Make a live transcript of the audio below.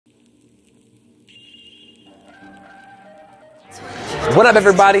What up,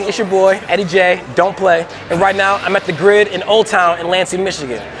 everybody? It's your boy, Eddie J, Don't Play. And right now, I'm at the Grid in Old Town in Lansing,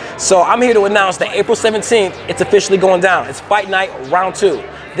 Michigan. So I'm here to announce that April 17th, it's officially going down. It's Fight Night Round 2.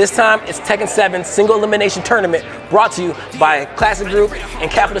 This time, it's Tekken 7 Single Elimination Tournament brought to you by Classic Group and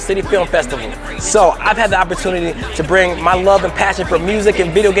Capital City Film Festival. So I've had the opportunity to bring my love and passion for music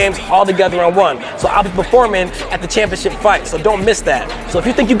and video games all together in one. So I'll be performing at the championship fight, so don't miss that. So if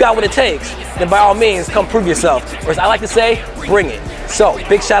you think you got what it takes, then by all means, come prove yourself. Or as I like to say, bring it. So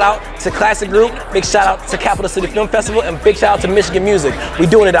big shout out to Classic Group, big shout out to Capital City Film Festival, and big shout out to Michigan Music. We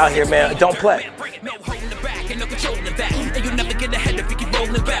doing it out here, man. Don't play. And you never get ahead if you keep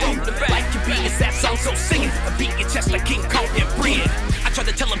rolling back. Like you beat your sad song, so sing it. I beat your chest like King Kong and breathe. I try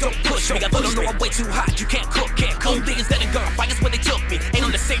to tell them don't push me. I let them know I'm way too hot. You can't cook, can't cook. Niggas that ain't gonna fight us where they took me. Ain't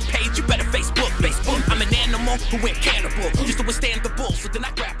on the same page, you better Facebook. I'm an animal who went cannibal. Used to withstand the bulls, so then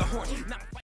I grabbed the horn.